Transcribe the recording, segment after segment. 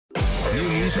New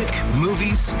music,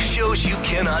 movies, shows you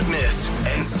cannot miss,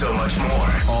 and so much more.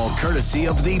 All courtesy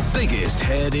of the biggest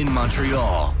head in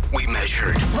Montreal. We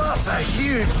measured. That's a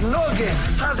huge noggin.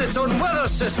 Has its own weather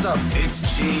system.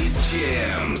 It's Jay's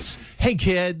Jams. Hey,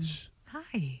 kids.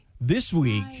 Hi. This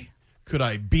week, could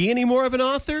I be any more of an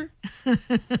author?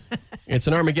 It's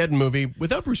an Armageddon movie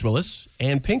without Bruce Willis,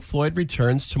 and Pink Floyd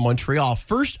returns to Montreal.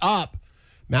 First up,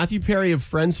 Matthew Perry of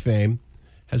Friends fame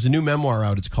has a new memoir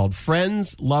out. It's called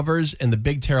Friends, Lovers, and the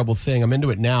Big Terrible Thing. I'm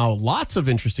into it now. Lots of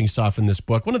interesting stuff in this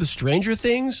book. One of the stranger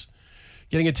things,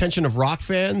 getting attention of rock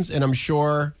fans, and I'm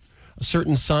sure a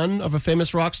certain son of a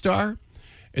famous rock star,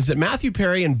 is that Matthew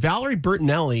Perry and Valerie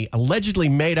Bertinelli allegedly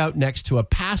made out next to a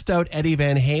passed-out Eddie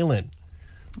Van Halen.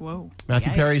 Whoa.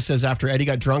 Matthew Perry says after Eddie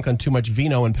got drunk on too much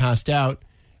vino and passed out,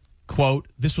 quote,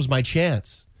 "This was my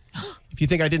chance. If you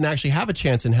think I didn't actually have a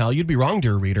chance in hell, you'd be wrong,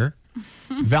 dear reader.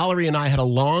 Valerie and I had a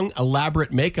long,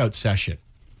 elaborate makeout session,"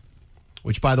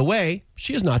 which, by the way,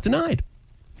 she has not denied.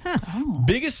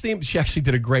 Biggest theme, she actually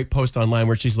did a great post online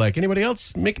where she's like, anybody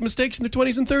else making mistakes in their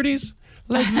 20s and 30s?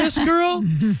 Like this girl?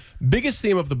 Biggest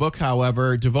theme of the book,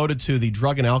 however, devoted to the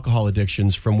drug and alcohol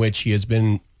addictions from which he has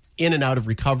been in and out of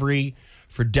recovery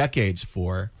for decades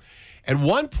for. At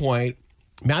one point,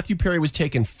 Matthew Perry was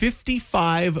taking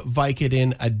 55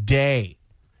 Vicodin a day.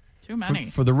 Too many.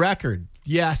 For the record,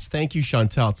 yes, thank you,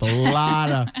 Chantel. It's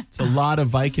a lot of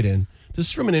Vicodin. This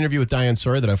is from an interview with Diane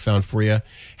Sawyer that I found for you.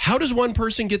 How does one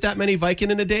person get that many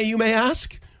Vicodin a day, you may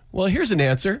ask? Well, here's an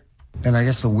answer. And I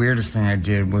guess the weirdest thing I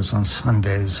did was on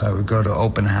Sundays, I would go to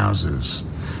open houses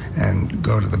and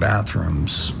go to the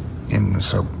bathrooms in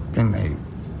the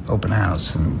open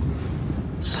house and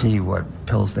see what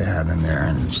pills they had in there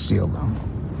and steal them.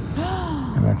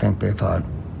 And I think they thought,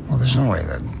 well, there's no way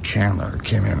that Chandler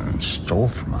came in and stole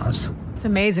from us. It's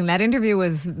amazing. That interview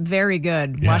was very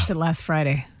good. Yeah. Watched it last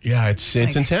Friday. Yeah, it's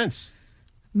intense.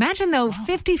 Imagine, though,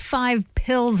 55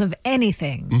 pills of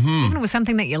anything, even if it was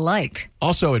something that you liked.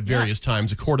 Also, at various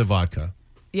times, a quart of vodka.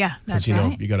 Yeah, that's Because,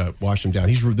 right. you got to wash them down.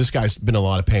 This guy's been in a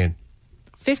lot of pain.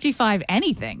 55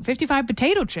 anything. 55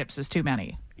 potato chips is too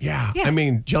many. Yeah. Yeah. I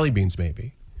mean, jelly beans,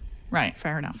 maybe. Right,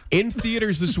 fair enough. In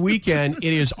theaters this weekend,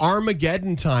 it is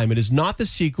Armageddon time. It is not the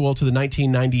sequel to the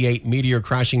 1998 meteor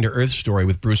crashing to Earth story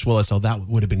with Bruce Willis, although that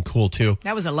would have been cool, too.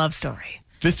 That was a love story.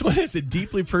 This one is a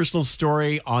deeply personal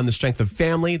story on the strength of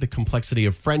family, the complexity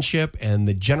of friendship, and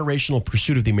the generational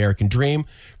pursuit of the American dream.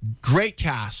 Great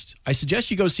cast. I suggest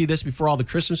you go see this before all the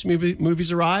Christmas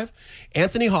movies arrive.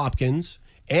 Anthony Hopkins,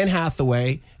 Anne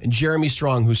Hathaway, and Jeremy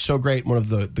Strong, who's so great, one of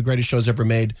the greatest shows ever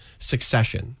made,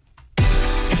 Succession.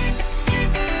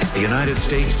 The United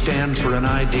States stands for an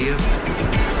idea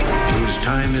whose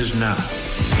time is now.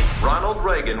 Ronald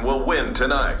Reagan will win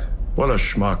tonight. What a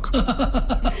schmuck.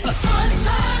 I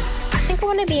think I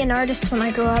want to be an artist when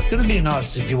I grow up. You're going to be an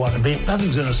artist if you want to be.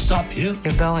 Nothing's going to stop you.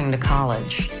 You're going to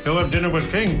college. He'll have dinner with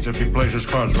kings if he plays his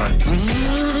cards right.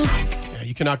 Yeah,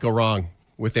 you cannot go wrong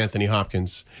with Anthony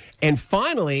Hopkins. And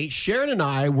finally, Sharon and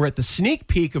I were at the sneak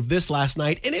peek of this last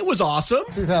night, and it was awesome.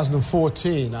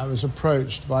 2014, I was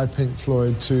approached by Pink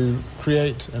Floyd to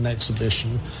create an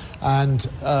exhibition, and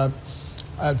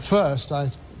at first I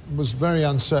was very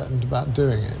uncertain about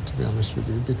doing it, to be honest with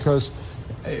you, because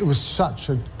it was such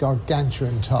a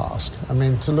gargantuan task. I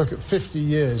mean, to look at 50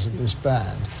 years of this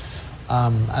band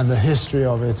and the history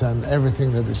of it and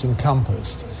everything that it's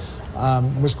encompassed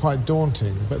was quite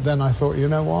daunting. But then I thought, you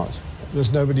know what?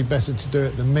 There's nobody better to do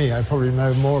it than me. I probably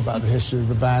know more about the history of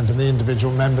the band and the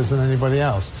individual members than anybody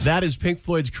else. That is Pink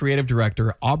Floyd's creative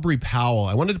director, Aubrey Powell.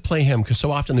 I wanted to play him because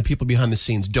so often the people behind the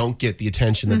scenes don't get the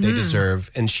attention that they deserve.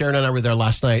 And Sharon and I were there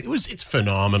last night. It's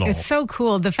phenomenal. It's so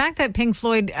cool. The fact that Pink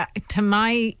Floyd, to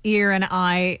my ear and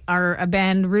eye, are a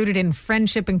band rooted in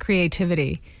friendship and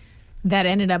creativity that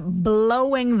ended up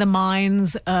blowing the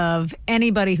minds of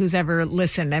anybody who's ever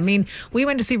listened. I mean, we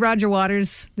went to see Roger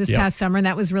Waters this past summer, and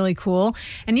that was really cool.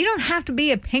 And you don't have to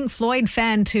be a Pink Floyd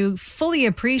fan to fully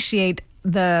appreciate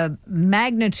the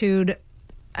magnitude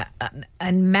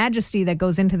and majesty that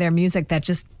goes into their music that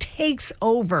just takes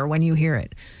over when you hear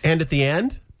it. And at the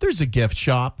end, there's a gift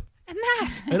shop. And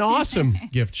that. An awesome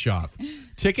gift shop.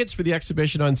 Tickets for the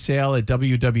exhibition on sale at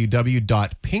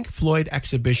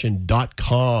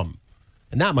www.pinkfloydexhibition.com.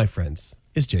 And that, my friends,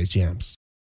 is Jay's Jams.